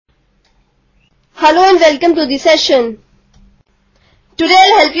Hello and welcome to the session. Today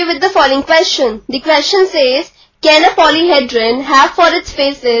I'll help you with the following question. The question says, can a polyhedron have for its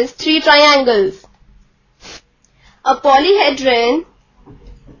faces three triangles? A polyhedron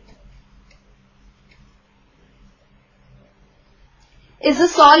is a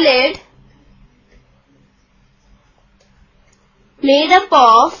solid made up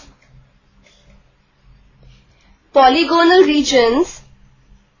of polygonal regions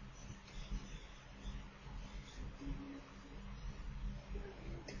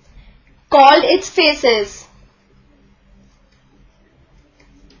called its faces.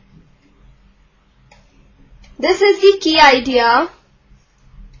 This is the key idea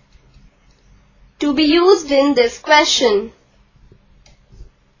to be used in this question.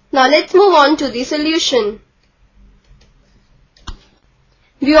 Now let's move on to the solution.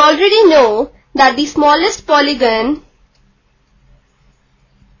 We already know that the smallest polygon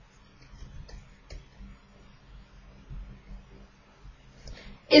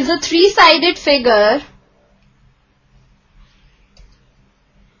is a three-sided figure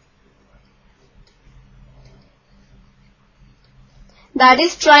that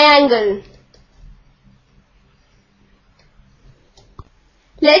is triangle.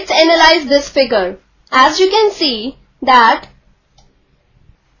 Let's analyze this figure. As you can see that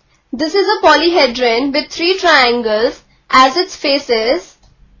this is a polyhedron with three triangles as its faces,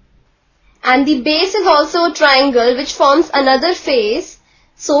 and the base is also a triangle which forms another face.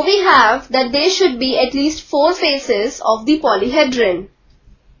 So we have that there should be at least four faces of the polyhedron.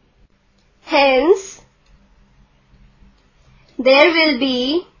 Hence, there will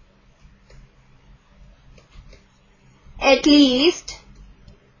be at least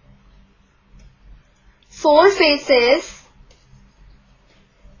four faces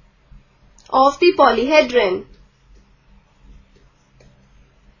of the polyhedron.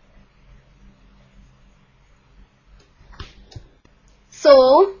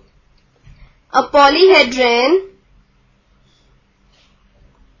 So, a polyhedron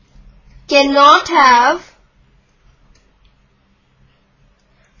cannot have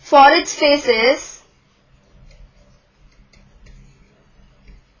for its faces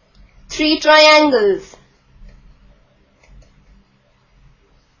three triangles.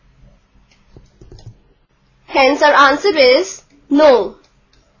 Hence, our answer is no.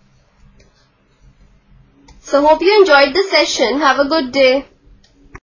 So hope you enjoyed this session. Have a good day.